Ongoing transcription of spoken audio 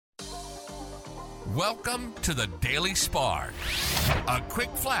Welcome to the Daily Spark. A quick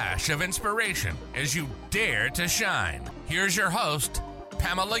flash of inspiration as you dare to shine. Here's your host,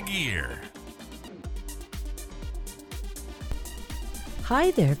 Pamela Gear. Hi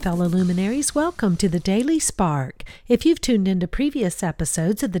there, fellow luminaries. Welcome to the Daily Spark. If you've tuned into previous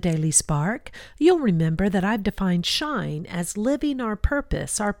episodes of the Daily Spark, you'll remember that I've defined shine as living our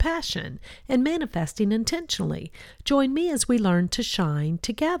purpose, our passion, and manifesting intentionally. Join me as we learn to shine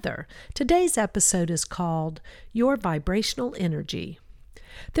together. Today's episode is called Your Vibrational Energy.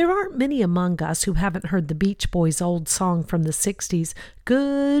 There aren't many among us who haven't heard the Beach Boys' old song from the 60s,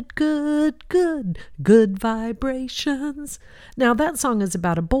 Good, good, good, good vibrations. Now, that song is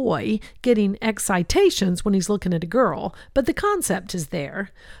about a boy getting excitations when he's looking at a girl, but the concept is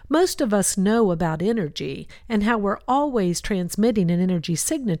there. Most of us know about energy and how we're always transmitting an energy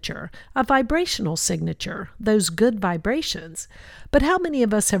signature, a vibrational signature, those good vibrations. But how many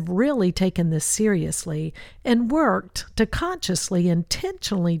of us have really taken this seriously and worked to consciously,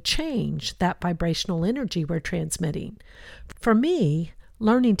 intentionally change that vibrational energy we're transmitting? For me,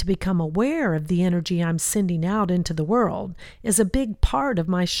 learning to become aware of the energy I'm sending out into the world is a big part of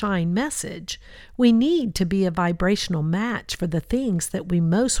my shine message. We need to be a vibrational match for the things that we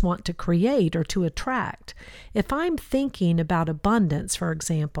most want to create or to attract. If I'm thinking about abundance, for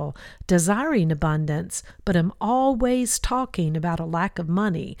example, desiring abundance, but I'm always talking about a lack of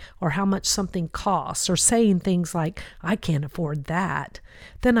money or how much something costs or saying things like, I can't afford that,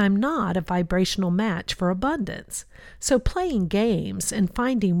 then I'm not a vibrational match for abundance. So playing games and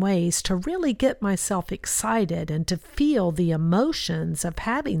finding ways to really get myself excited and to feel the emotions of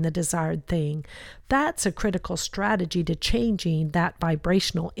having the desired thing, that's a critical strategy to changing that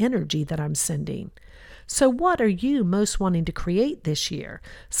vibrational energy that I'm sending. So what are you most wanting to create this year?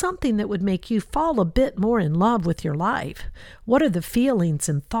 Something that would make you fall a bit more in love with your life. What are the feelings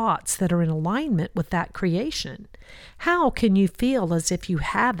and thoughts that are in alignment with that creation? How can you feel as if you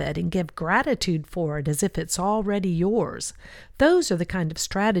have it and give gratitude for it as if it's already yours? Those are the kind of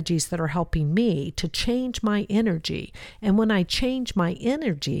strategies that are helping me to change my energy. And when I change my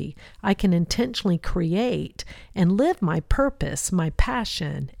energy, I can intentionally create and live my purpose, my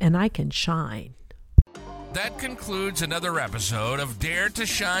passion, and I can shine. That concludes another episode of Dare to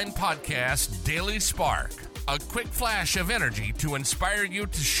Shine Podcast Daily Spark. A quick flash of energy to inspire you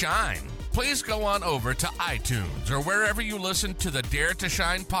to shine. Please go on over to iTunes or wherever you listen to the Dare to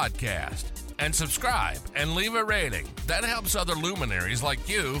Shine podcast and subscribe and leave a rating. That helps other luminaries like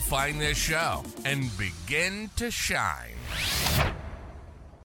you find this show and begin to shine.